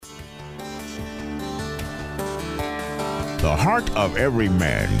The heart of every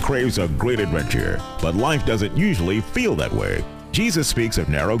man craves a great adventure, but life doesn't usually feel that way. Jesus speaks of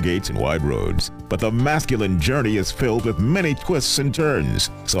narrow gates and wide roads, but the masculine journey is filled with many twists and turns.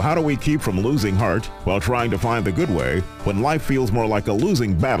 So how do we keep from losing heart while trying to find the good way when life feels more like a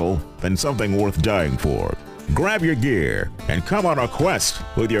losing battle than something worth dying for? Grab your gear and come on a quest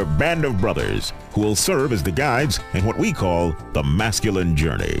with your band of brothers who will serve as the guides in what we call the masculine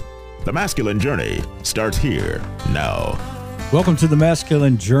journey. The Masculine Journey starts here now. Welcome to the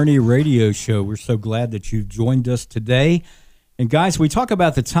Masculine Journey radio show. We're so glad that you've joined us today. And guys, we talk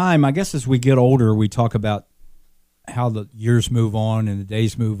about the time. I guess as we get older, we talk about how the years move on and the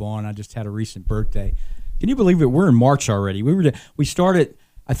days move on. I just had a recent birthday. Can you believe it? We're in March already. We started,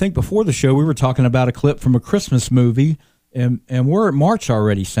 I think before the show, we were talking about a clip from a Christmas movie, and we're at March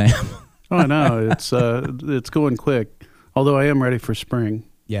already, Sam. Oh, I know. It's going quick, although I am ready for spring.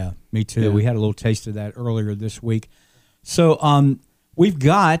 Yeah, me too. Yeah. We had a little taste of that earlier this week. So we've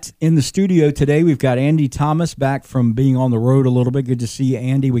got in the studio today, we've got Andy Thomas back from being on the road a little bit. Good to see you,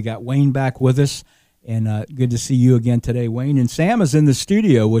 Andy. We got Wayne back with us, and good to see you again today, Wayne. And Sam is in the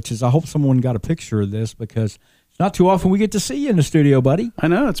studio, which is, I hope someone got a picture of this because it's not too often we get to see you in the studio, buddy. I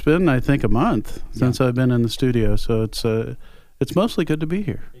know. It's been, I think, a month since I've been in the studio, so it's mostly good to be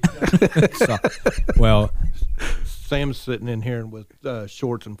here. Well, Sam's sitting in here with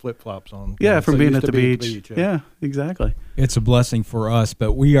shorts and flip-flops on. Yeah, from being at the beach. Yeah, exactly. It's a blessing for us,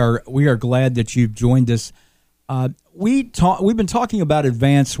 but we are glad that you've joined us. We've been talking about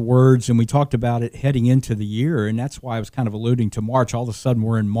advanced words, and we talked about it heading into the year, and that's why I was kind of alluding to March. All of a sudden,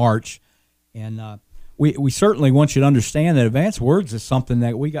 we're in March, and we certainly want you to understand that advanced words is something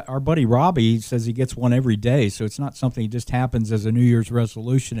that we got. Our buddy Robbie says he gets one every day, so it's not something that just happens as a New Year's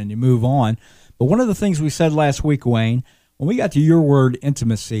resolution and you move on. But one of the things we said last week, Wayne, when we got to your word,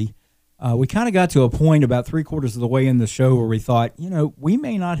 intimacy, we kind of got to a point about 3/4 of the way in the show where we thought, we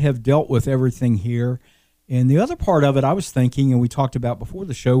may not have dealt with everything here. And the other part of it I was thinking, and we talked about before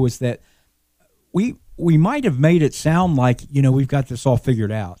the show, was that we might have made it sound like, we've got this all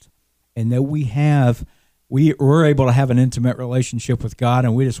figured out. And that we're able to have an intimate relationship with God,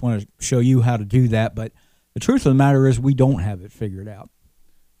 and we just want to show you how to do that. But the truth of the matter is we don't have it figured out.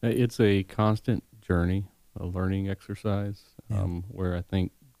 It's a constant journey, a learning exercise, where I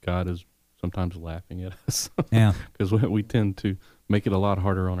think God is sometimes laughing at us. Yeah, because we tend to make it a lot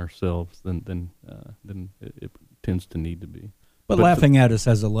harder on ourselves than it tends to need to be. But laughing at us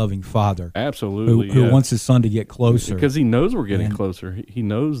as a loving father, absolutely, who wants his son to get closer, because he knows we're getting closer. He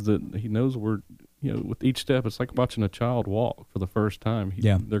knows we're with each step. It's like watching a child walk for the first time.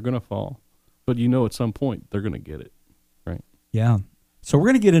 They're going to fall, but at some point they're going to get it, right? Yeah. So we're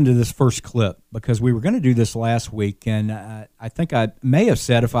going to get into this first clip because we were going to do this last week, and I think I may have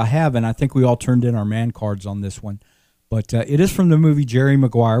said, if I haven't, I think we all turned in our man cards on this one. But it is from the movie Jerry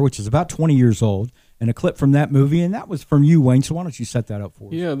Maguire, which is about 20 years old, and a clip from that movie, and that was from you, Wayne, so why don't you set that up for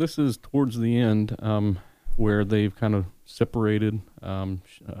us? Yeah, this is towards the end where they've kind of separated, and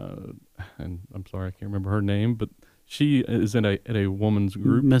I'm sorry, I can't remember her name, but she is at a woman's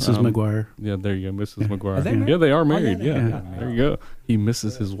group. Mrs. Maguire. Yeah, there you go, Mrs. Maguire. Are they married? Yeah, they are married. There you go. He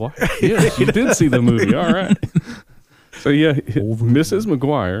misses his wife. Yeah, you did see the movie. All right. So, yeah, Mrs.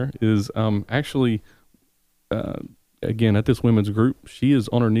 Maguire is actually, again, at this women's group, she is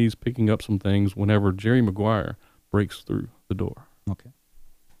on her knees picking up some things whenever Jerry Maguire breaks through the door. Okay.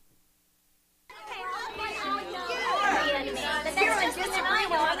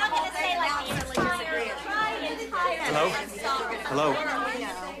 Hello?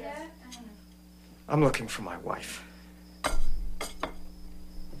 I'm looking for my wife.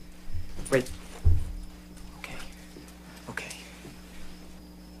 Wait. Okay.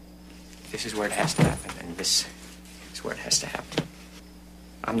 This is where it has to happen, and this is where it has to happen.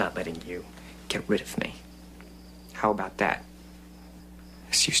 I'm not letting you get rid of me. How about that?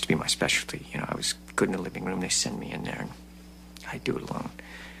 This used to be my specialty. I was good in the living room. They send me in there, and I do it alone.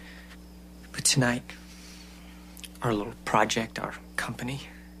 But tonight, our little project, our company,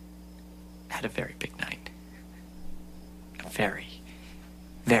 had a very big night. A very,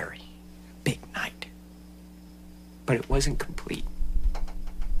 very big night. But it wasn't complete.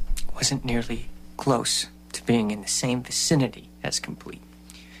 It wasn't nearly close to being in the same vicinity as complete.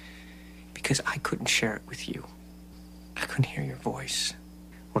 Because I couldn't share it with you. I couldn't hear your voice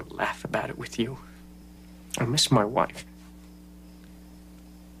or laugh about it with you. I miss my wife.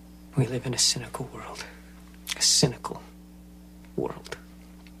 We live in a cynical world. A cynical world.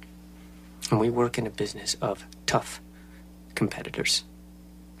 And we work in a business of tough competitors.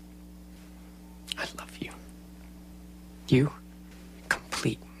 I love you. You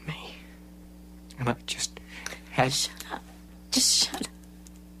complete me. And I just had... Shut up. Just shut up.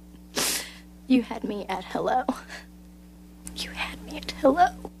 You had me at hello. You had me at hello.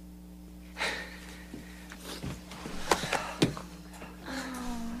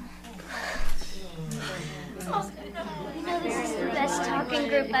 This is the best talking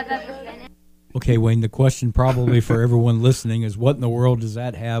group I've ever been in. Okay, Wayne, the question probably for everyone listening is, what in the world does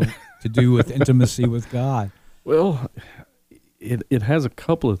that have to do with intimacy with God? Well, it has a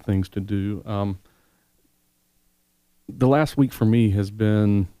couple of things to do. The last week for me has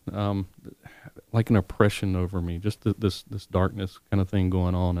been like an oppression over me, just this darkness kind of thing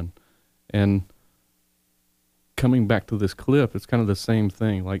going on, and coming back to this clip, it's kind of the same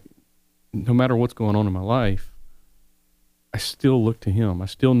thing. Like, no matter what's going on in my life, I still look to Him. I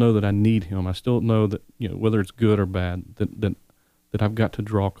still know that I need Him. I still know that, whether it's good or bad, that I've got to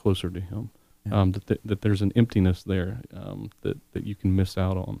draw closer to Him. Yeah. That there's an emptiness there that you can miss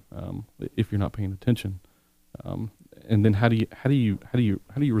out on if you're not paying attention. And then how do you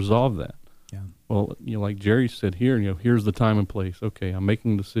resolve that? Yeah. Well, like Jerry said here, here's the time and place. Okay, I'm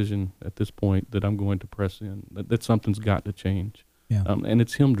making a decision at this point that I'm going to press in. That something's got to change. Yeah. And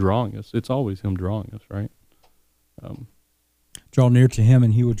it's Him drawing us. It's always Him drawing us, right? Draw near to Him,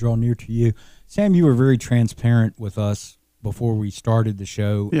 and He will draw near to you. Sam, you were very transparent with us before we started the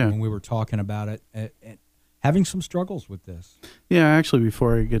show when we were talking about it, having some struggles with this. Yeah, actually,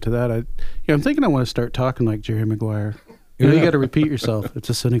 before I get to that, I'm thinking I want to start talking like Jerry Maguire. You got to repeat yourself. It's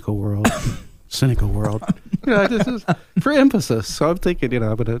a cynical world. Cynical world. This is for emphasis. So I'm thinking,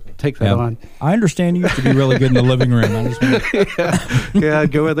 I'm going to take that on. I understand you have to be really good in the living room. I just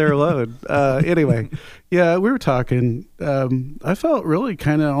I'd go in there alone. Anyway, we were talking. I felt really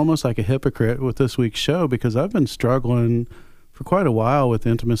kind of almost like a hypocrite with this week's show because I've been struggling for quite a while with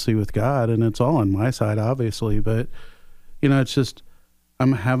intimacy with God, and it's all on my side, obviously. But, it's just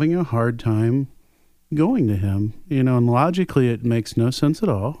I'm having a hard time going to Him, and logically it makes no sense at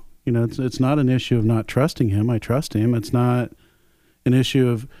all. It's not an issue of not trusting Him. I trust Him. It's not an issue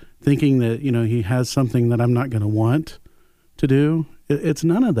of thinking that, He has something that I'm not going to want to do. It's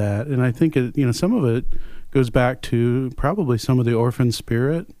none of that. And I think, some of it goes back to probably some of the orphan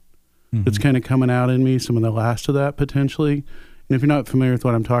spirit that's kind of coming out in me, some of the last of that potentially. And if you're not familiar with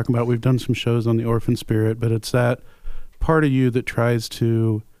what I'm talking about, we've done some shows on the orphan spirit, but it's that part of you that tries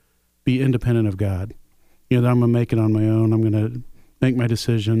to be independent of God. That I'm going to make it on my own. I'm going to make my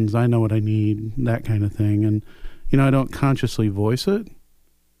decisions. I know what I need, that kind of thing. And, I don't consciously voice it,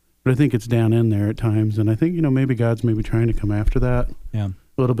 but I think it's down in there at times. And I think, maybe God's maybe trying to come after that a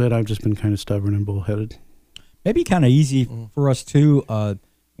little bit. I've just been kind of stubborn and bullheaded. Maybe kind of easy for us too,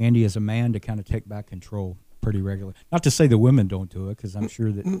 Andy, as a man, to kind of take back control pretty regularly. Not to say the women don't do it, because I'm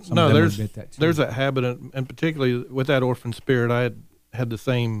sure that some of them would admit that too. There's that habit, and particularly with that orphan spirit, I had the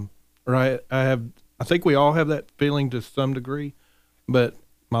same, or I think we all have that feeling to some degree, but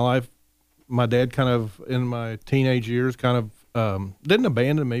my dad kind of, in my teenage years, kind of didn't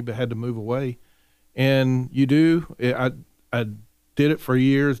abandon me, but had to move away. And I did it for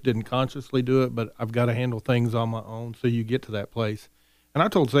years, didn't consciously do it, but I've got to handle things on my own, so you get to that place. And I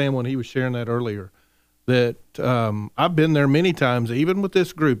told Sam when he was sharing that earlier that I've been there many times, even with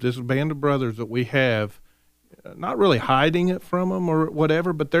this group, this band of brothers that we have, not really hiding it from them or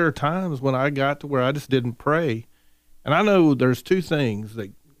whatever, but there are times when I got to where I just didn't pray. And I know there's two things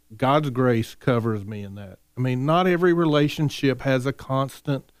that God's grace covers me in that. I mean, not every relationship has a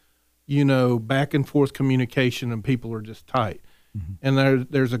constant, back and forth communication and people are just tight. Mm-hmm. And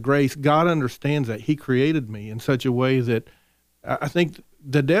there's a grace. God understands that. He created me in such a way that I think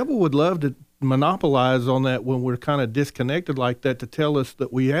the devil would love to monopolize on that when we're kind of disconnected like that, to tell us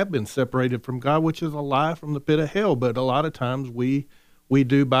that we have been separated from God, which is a lie from the pit of hell. But a lot of times we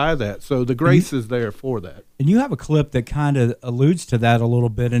do buy that. So the grace is there for that. And you have a clip that kind of alludes to that a little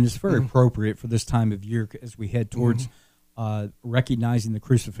bit, and it's very appropriate for this time of year as we head towards recognizing the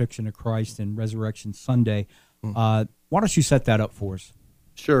crucifixion of Christ and Resurrection Sunday. Why don't you set that up for us?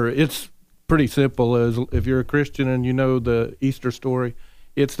 Sure. It's pretty simple. As if you're a Christian and you know the Easter story,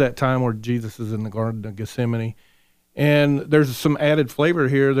 it's that time where Jesus is in the Garden of Gethsemane. And there's some added flavor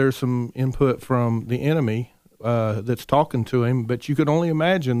here. There's some input from the enemy that's talking to him, but you could only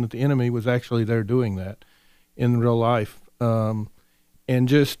imagine that the enemy was actually there doing that in real life. And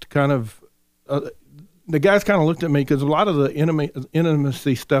just kind of, the guys kind of looked at me, because a lot of the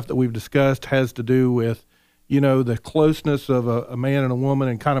intimacy stuff that we've discussed has to do with, the closeness of a man and a woman,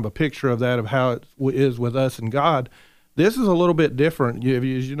 and kind of a picture of that, of how it is with us and God. This is a little bit different.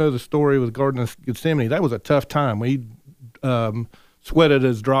 As you know the story with Garden of Gethsemane, that was a tough time. We sweated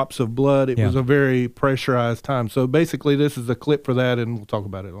as drops of blood. It was a very pressurized time. So basically this is a clip for that, and we'll talk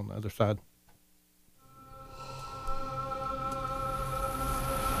about it on the other side.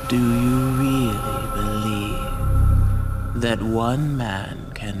 Do you really believe that one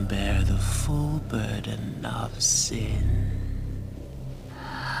man can bear the full burden of sin?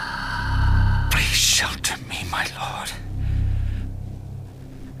 Please shelter me, my Lord.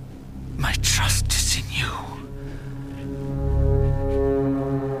 My trust is in you.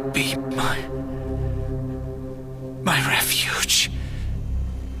 Be my refuge.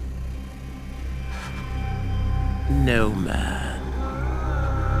 No man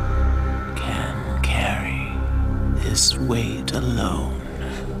can carry this weight alone.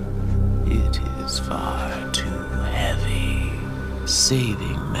 It is far too heavy.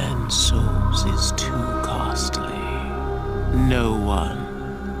 Saving men's souls is too costly. No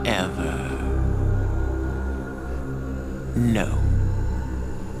one ever. No.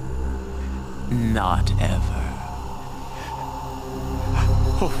 Not ever.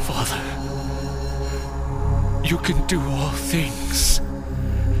 Oh, Father, you can do all things.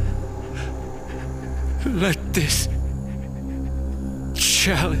 Let this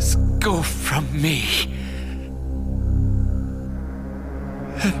chalice go from me.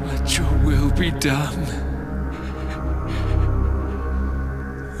 And let your will be done.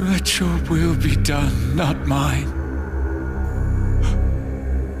 Let your will be done, not mine.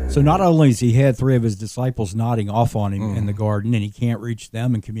 So not only has he had 3 of his disciples nodding off on him in the garden, and he can't reach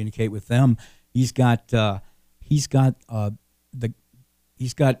them and communicate with them, he's got the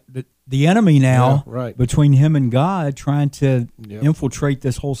enemy now between him and God, trying to infiltrate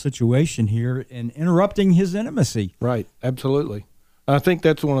this whole situation here and interrupting his intimacy. Right, absolutely. I think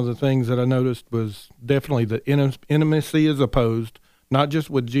that's one of the things that I noticed was definitely the intimacy is opposed, not just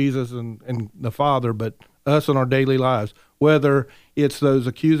with Jesus and the Father, but us in our daily lives. Whether it's those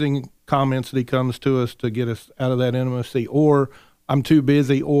accusing comments that he comes to us to get us out of that intimacy, or I'm too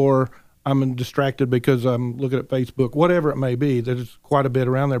busy, or I'm distracted because I'm looking at Facebook, whatever it may be. There's quite a bit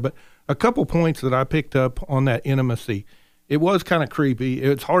around there. But a couple points that I picked up on that intimacy. It was kind of creepy.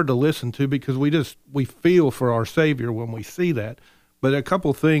 It's hard to listen to because we feel for our Savior when we see that. But a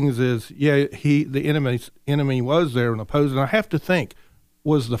couple things is, the enemy was there and opposed. And I have to think,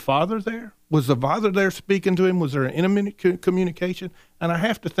 was the Father there? Was the Father there speaking to him? Was there an intimate communication? And I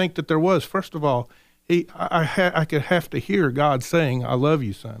have to think that there was. First of all, I could have to hear God saying, "I love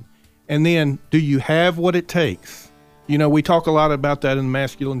you, son." And then, do you have what it takes? You know, we talk a lot about that in the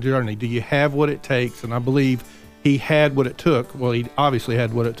masculine journey. Do you have what it takes? And I believe he had what it took. Well, he obviously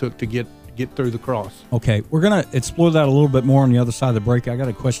had what it took to get through the cross. Okay, we're going to explore that a little bit more on the other side of the break. I got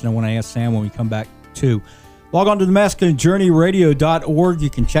a question I want to ask Sam when we come back, too. Log on to the masculinejourneyradio.org. You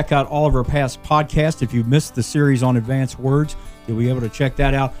can check out all of our past podcasts. If you've missed the series on advanced words, you'll be able to check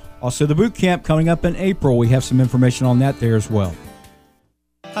that out. Also, the boot camp coming up in April. We have some information on that there as well.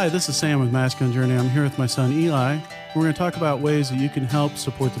 Hi, this is Sam with Masculine Journey. I'm here with my son Eli. We're going to talk about ways that you can help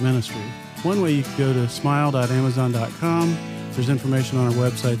support the ministry. One way, you can go to smile.amazon.com. There's information on our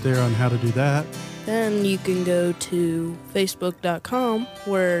website there on how to do that. Then you can go to facebook.com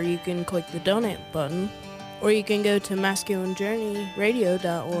where you can click the donate button, or you can go to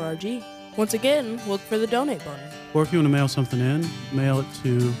masculinejourneyradio.org. Once again, look for the donate button. Or if you want to mail something in, mail it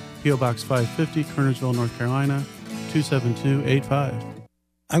to P.O. Box 550, Kernersville, North Carolina, 27285.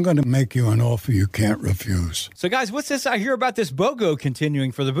 I'm going to make you an offer you can't refuse. So, guys, what's this I hear about this BOGO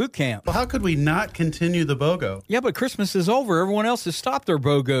continuing for the boot camp? Well, how could we not continue the BOGO? Yeah, but Christmas is over. Everyone else has stopped their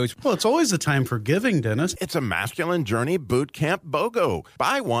BOGOs. Well, it's always the time for giving, Dennis. It's a Masculine Journey Boot Camp BOGO.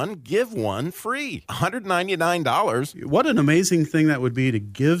 Buy one, give one free. $199. What an amazing thing that would be to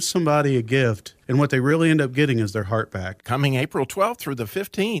give somebody a gift, and what they really end up getting is their heart back. Coming April 12th through the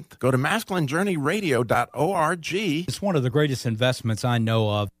 15th. Go to masculinejourneyradio.org. It's one of the greatest investments I know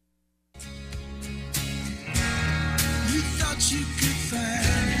of. You could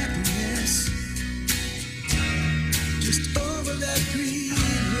find happiness just over that green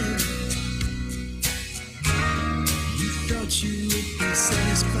hill. You thought you would be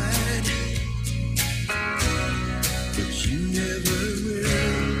satisfied, but you never will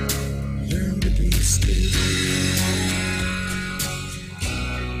learn to be still.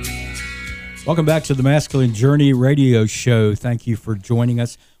 Welcome back to the Masculine Journey Radio Show. Thank you for joining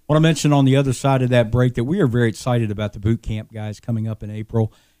us. I want to mention on the other side of that break that we are very excited about the boot camp, guys, coming up in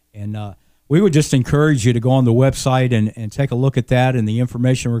April. And we would just encourage you to go on the website and take a look at that and the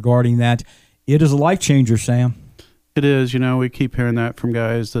information regarding that. It is a life changer, Sam. It is. You know, we keep hearing that from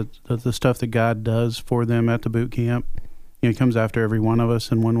guys, that the stuff that God does for them at the boot camp, you know, he comes after every one of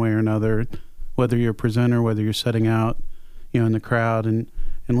us in one way or another, whether you're a presenter, whether you're setting out, you know, in the crowd and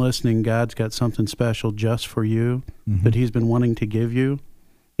listening. God's got something special just for you that he's been wanting to give you.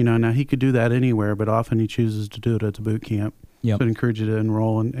 You know, now he could do that anywhere, but often he chooses to do it at the boot camp. Yep. So I'd encourage you to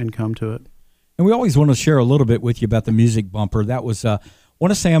enroll and come to it. And we always want to share a little bit with you about the music bumper. That was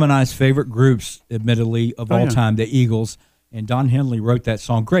one of Sam and I's favorite groups, admittedly, of all time, the Eagles. And Don Henley wrote that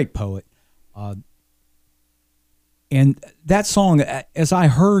song. Great poet. And that song, as I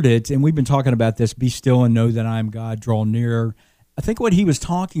heard it, and we've been talking about this, Be Still and Know That I Am God, Draw Near. I think what he was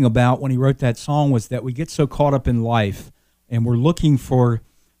talking about when he wrote that song was that we get so caught up in life and we're looking for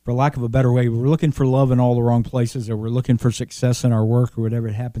lack of a better way, we're looking for love in all the wrong places, or we're looking for success in our work or whatever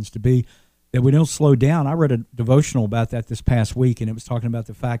it happens to be, that we don't slow down. I read a devotional about that this past week, and it was talking about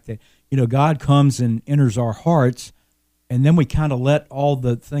the fact that, God comes and enters our hearts, and then we kind of let all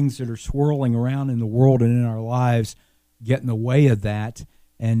the things that are swirling around in the world and in our lives get in the way of that.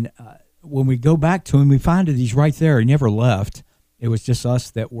 And when we go back to him, we find that he's right there. He never left. It was just us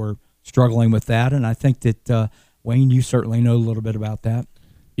that were struggling with that. And I think that, Wayne, you certainly know a little bit about that.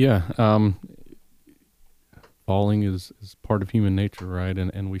 Yeah. Falling is part of human nature, right?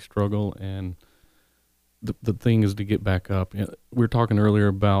 And we struggle, and the thing is to get back up. We were talking earlier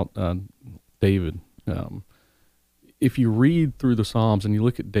about David. If you read through the Psalms and you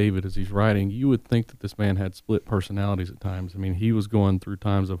look at David as he's writing, you would think that this man had split personalities at times. I mean, he was going through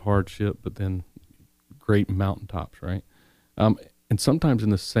times of hardship, but then great mountaintops, right? And sometimes in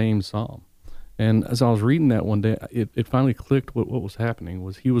the same psalm. And as I was reading that one day, it finally clicked what was happening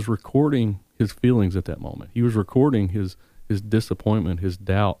was he was recording his feelings at that moment. He was recording his disappointment, his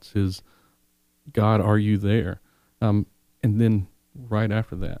doubts, his, God, are you there? And then right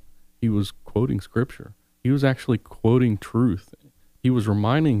after that, he was quoting Scripture. He was actually quoting truth. He was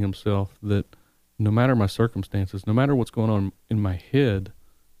reminding himself that no matter my circumstances, no matter what's going on in my head,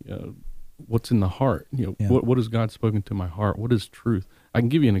 what's in the heart, what has God spoken to my heart? What is truth? I can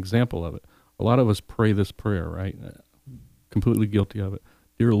give you an example of it. A lot of us pray this prayer, right? Completely guilty of it.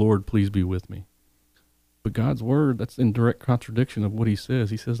 Dear Lord, please be with me. But God's word, that's in direct contradiction of what he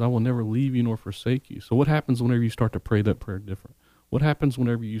says. He says, I will never leave you nor forsake you. So what happens whenever you start to pray that prayer different? What happens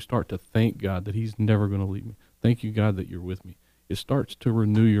whenever you start to thank God that he's never going to leave me? Thank you, God, that you're with me. It starts to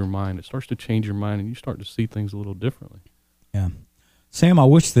renew your mind. It starts to change your mind, and you start to see things a little differently. Yeah. Sam, I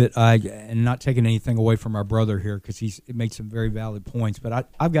wish that and not taking anything away from our brother here, because he made some very valid points, but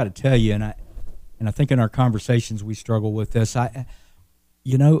I've got to tell you, and I think in our conversations we struggle with this. I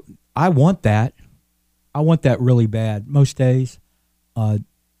want that. I want that really bad most days.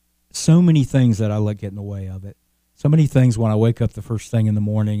 So many things that I let get in the way of it. So many things when I wake up the first thing in the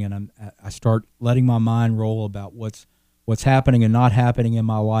morning and I start letting my mind roll about what's happening and not happening in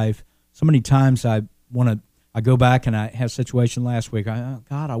my life. So many times I go back, and I had a situation last week. God,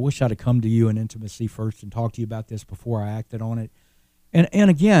 I wish I'd have come to you in intimacy first and talked to you about this before I acted on it. And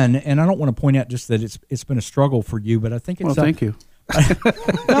again, and I don't want to point out just that it's been a struggle for you, but I think it's well, thank you.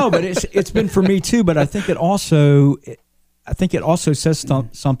 No, but it's been for me too. But I think it also says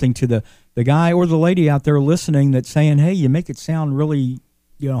something to the guy or the lady out there listening that's saying, "Hey, you make it sound really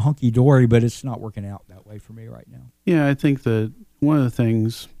hunky dory, but it's not working out that way for me right now." Yeah, I think that one of the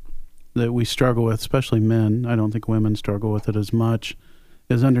things that we struggle with, especially men, I don't think women struggle with it as much,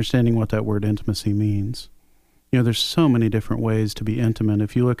 is understanding what that word intimacy means. There's so many different ways to be intimate.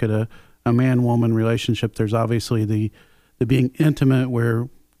 If you look at a man-woman relationship, there's obviously the being intimate where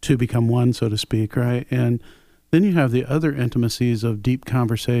two become one, so to speak, right? And then you have the other intimacies of deep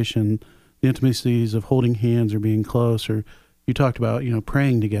conversation, the intimacies of holding hands or being close, or you talked about,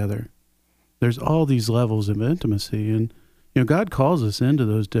 praying together. There's all these levels of intimacy, and God calls us into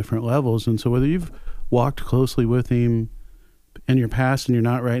those different levels. And so whether you've walked closely with him in your past and you're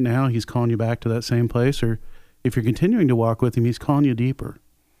not right now, he's calling you back to that same place, or if you're continuing to walk with him, he's calling you deeper,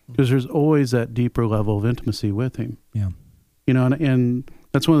 because there's always that deeper level of intimacy with him. Yeah. And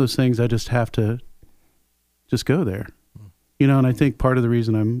that's one of those things I just have to just go there. And I think part of the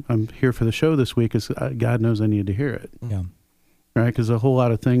reason I'm here for the show this week is God knows I need to hear it. Yeah. Right? Because a whole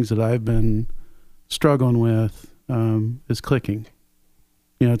lot of things that I've been struggling with is clicking.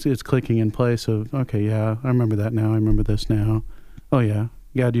 It's clicking in place of, okay, yeah, I remember that now. I remember this now. Oh, yeah.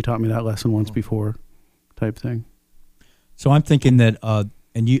 God, you taught me that lesson once before, type thing. So I'm thinking that, I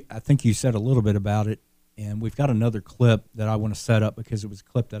think you said a little bit about it, and we've got another clip that I want to set up because it was a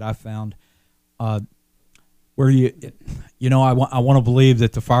clip that I found where I want to believe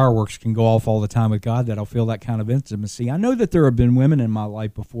that the fireworks can go off all the time with God, that I'll feel that kind of intimacy. I know that there have been women in my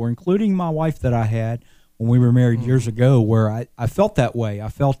life before, including my wife that I had when we were married years ago, where I felt that way. I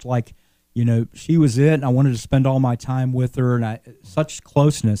felt like, she was it, and I wanted to spend all my time with her, and such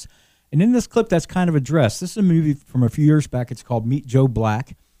closeness. And in this clip, that's kind of addressed. This is a movie from a few years back. It's called Meet Joe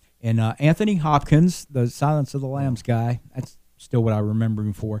Black. And Anthony Hopkins, the Silence of the Lambs guy, that's still what I remember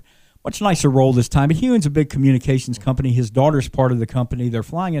him for. much nicer role this time. But Hewin's a big communications company. His daughter's part of the company. They're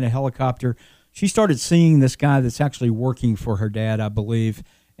flying in a helicopter. She started seeing this guy that's actually working for her dad, I believe.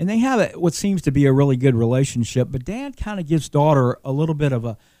 And they have what seems to be a really good relationship. But Dad kind of gives daughter a little bit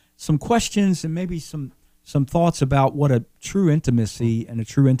of some questions and maybe some thoughts about what a true intimacy and a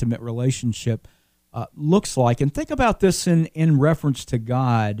true intimate relationship looks like. And think about this in reference to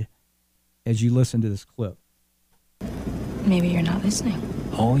God as you listen to this clip. Maybe you're not listening.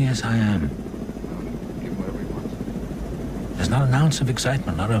 Oh, yes, I am. There's not an ounce of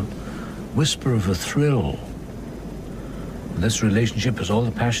excitement, not a whisper of a thrill. This relationship is all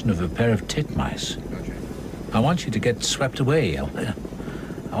the passion of a pair of titmice. I want you to get swept away. I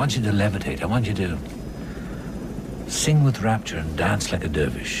want you to levitate. I want you to sing with rapture and dance like a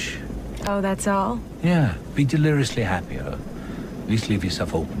dervish. Oh, that's all? Yeah, be deliriously happy. Or at least leave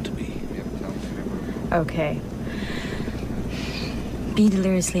yourself open to me. Okay. Be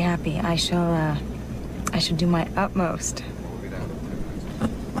deliriously happy. I shall do my utmost.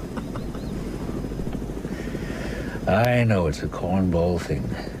 I know it's a cornball thing,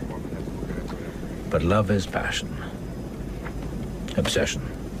 but love is passion, obsession,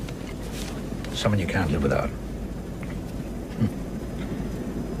 someone you can't live without.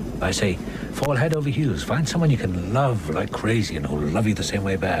 I say, fall head over heels, find someone you can love like crazy and who'll love you the same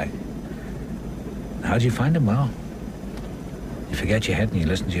way back. How do you find him? Well, you forget your head and you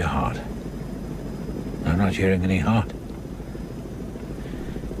listen to your heart. I'm not hearing any heart.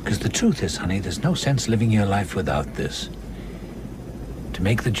 Because the truth is, honey, there's no sense living your life without this. To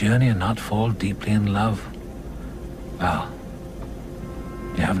make the journey and not fall deeply in love, well,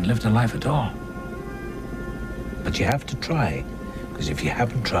 you haven't lived a life at all. But you have to try, because if you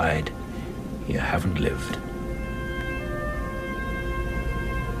haven't tried, you haven't lived.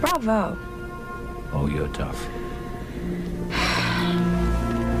 Bravo. Oh, you're tough.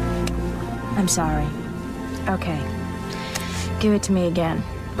 I'm sorry. Okay. Give it to me again.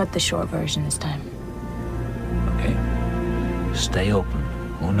 But the short version this time. Okay. Stay open.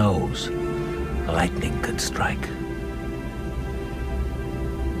 Who knows? Lightning could strike.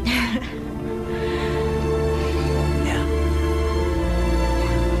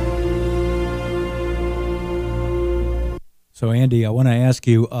 So, Andy, I want to ask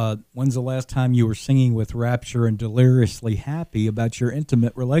you, when's the last time you were singing with rapture and deliriously happy about your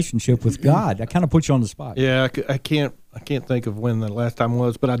intimate relationship with God? That kind of puts you on the spot. Yeah, I can't think of when the last time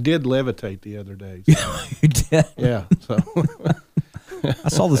was, but I did levitate the other day. So. You did? Yeah. So I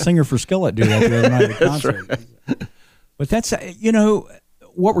saw the singer for Skillet do that the other night at the concert. Right. But that's,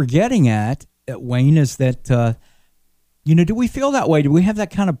 what we're getting at, Wayne, is that, do we feel that way? Do we have that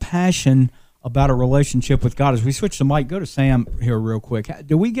kind of passion about a relationship with God? As we switch the mic, go to Sam here real quick.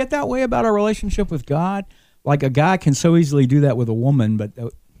 Do we get that way about our relationship with God? Like a guy can so easily do that with a woman, but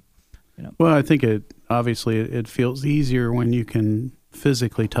Well, I think it feels easier when you can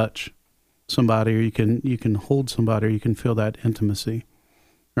physically touch somebody, or you can hold somebody, or you can feel that intimacy,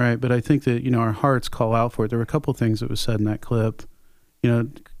 right? But I think that our hearts call out for it. There were a couple of things that was said in that clip.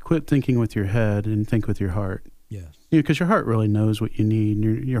 Quit thinking with your head and think with your heart. Yes. Because your heart really knows what you need,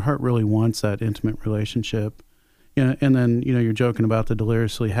 and your heart really wants that intimate relationship. And then you're joking about the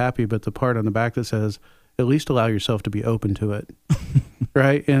deliriously happy, but the part on the back that says, at least allow yourself to be open to it,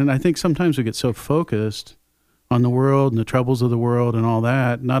 right? And I think sometimes we get so focused on the world and the troubles of the world and all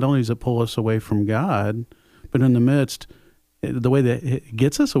that. Not only does it pull us away from God, but in the midst, the way that it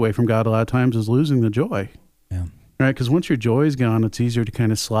gets us away from God a lot of times is losing the joy. Yeah. Right? Because once your joy is gone, it's easier to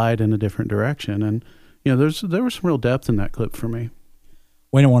kind of slide in a different direction. And there was some real depth in that clip for me.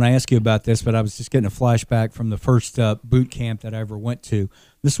 Wayne, I want to ask you about this, but I was just getting a flashback from the first boot camp that I ever went to.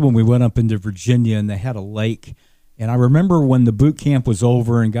 This is when we went up into Virginia, and they had a lake. And I remember when the boot camp was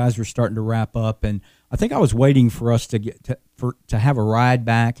over and guys were starting to wrap up, and I think I was waiting for us to get to have a ride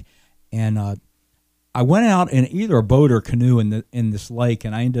back. And I went out in either a boat or canoe in this lake,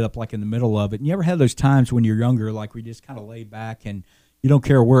 and I ended up like in the middle of it. And you ever had those times when you're younger, like we just kind of lay back and you don't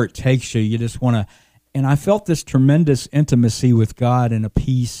care where it takes you. You just want to. And I felt this tremendous intimacy with God and a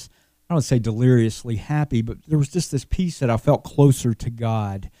peace. I don't say deliriously happy, but there was just this peace that I felt closer to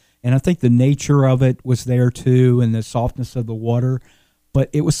God. And I think the nature of it was there too, and the softness of the water. But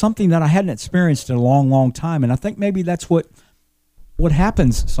it was something that I hadn't experienced in a long, long time. And I think maybe that's what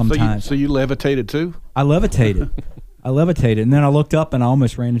happens sometimes. So you levitated too? I levitated. And then I looked up and I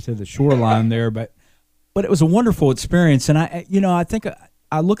almost ran into the shoreline there. But it was a wonderful experience. And I think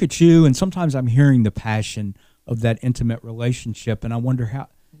I look at you, and sometimes I'm hearing the passion of that intimate relationship, and I wonder how.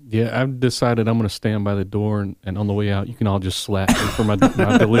 Yeah, I've decided I'm going to stand by the door, and on the way out, you can all just slap me for my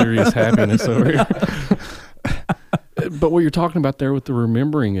delirious happiness over here. But what you're talking about there with the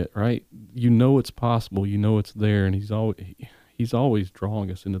remembering it, right? You know it's possible. You know it's there, and he's always drawing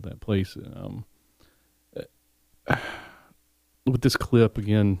us into that place. With this clip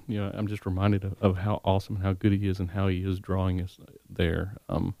again, I'm just reminded of how awesome and how good he is, and how he is drawing us there.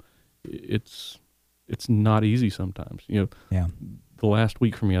 It's not easy sometimes. The last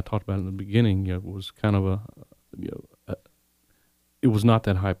week for me, I talked about it in the beginning. Was kind of it was not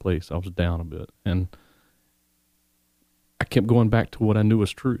that high place. I was down a bit, and I kept going back to what I knew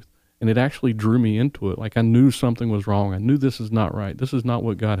was truth, and it actually drew me into it. Like I knew something was wrong. I knew this is not right. This is not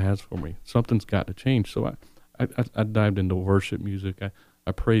what God has for me. Something's got to change. So I dived into worship music.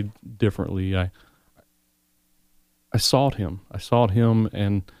 I prayed differently. I sought Him.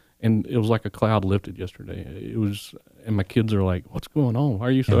 And it was like a cloud lifted yesterday. And my kids are like, "What's going on? Why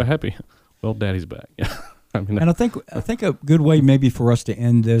are you so happy?" Well, Daddy's back. And I think a good way maybe for us to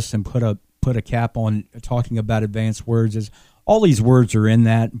end this and put a cap on talking about advanced words is all these words are in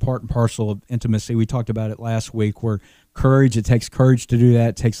that part and parcel of intimacy. We talked about it last week, where it takes courage to do that.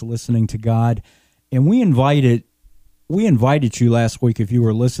 It takes listening to God. And we invited you last week, if you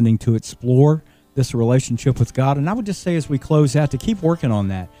were listening, to explore this relationship with God. And I would just say as we close out, to keep working on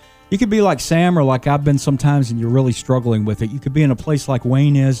that. You could be like Sam or like I've been sometimes, and you're really struggling with it. You could be in a place like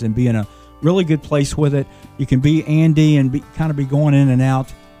Wayne is and be in a really good place with it. You can be Andy and be going in and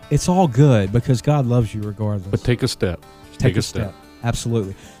out. It's all good because God loves you regardless. But take a step. Take a step.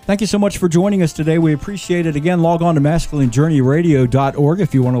 Absolutely. Thank you so much for joining us today. We appreciate it. Again, log on to masculinejourneyradio.org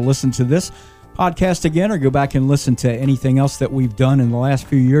if you want to listen to this podcast again, or go back and listen to anything else that we've done in the last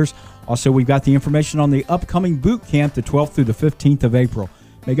few years. Also, we've got the information on the upcoming boot camp, the 12th through the 15th of April.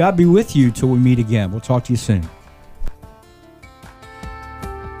 May God be with you till we meet again. We'll talk to you soon.